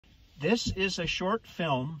This is a short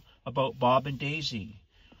film about Bob and Daisy.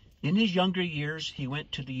 In his younger years, he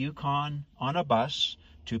went to the Yukon on a bus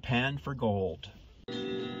to pan for gold.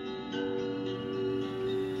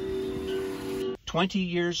 20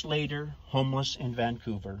 years later, homeless in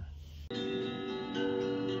Vancouver.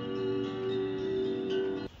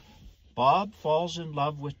 Bob falls in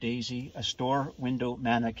love with Daisy, a store window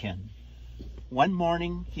mannequin. One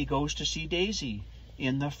morning, he goes to see Daisy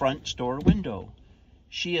in the front store window.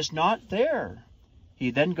 She is not there.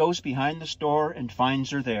 He then goes behind the store and finds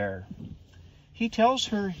her there. He tells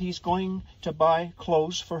her he's going to buy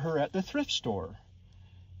clothes for her at the thrift store.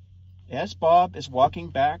 As Bob is walking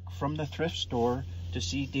back from the thrift store to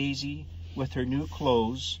see Daisy with her new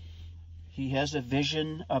clothes, he has a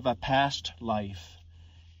vision of a past life.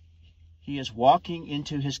 He is walking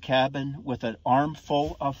into his cabin with an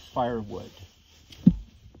armful of firewood.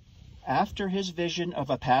 After his vision of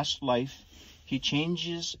a past life, he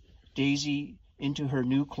changes Daisy into her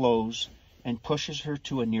new clothes and pushes her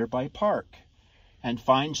to a nearby park and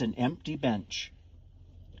finds an empty bench.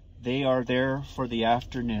 They are there for the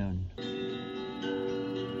afternoon.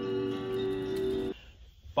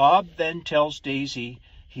 Bob then tells Daisy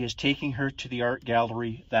he is taking her to the art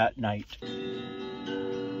gallery that night.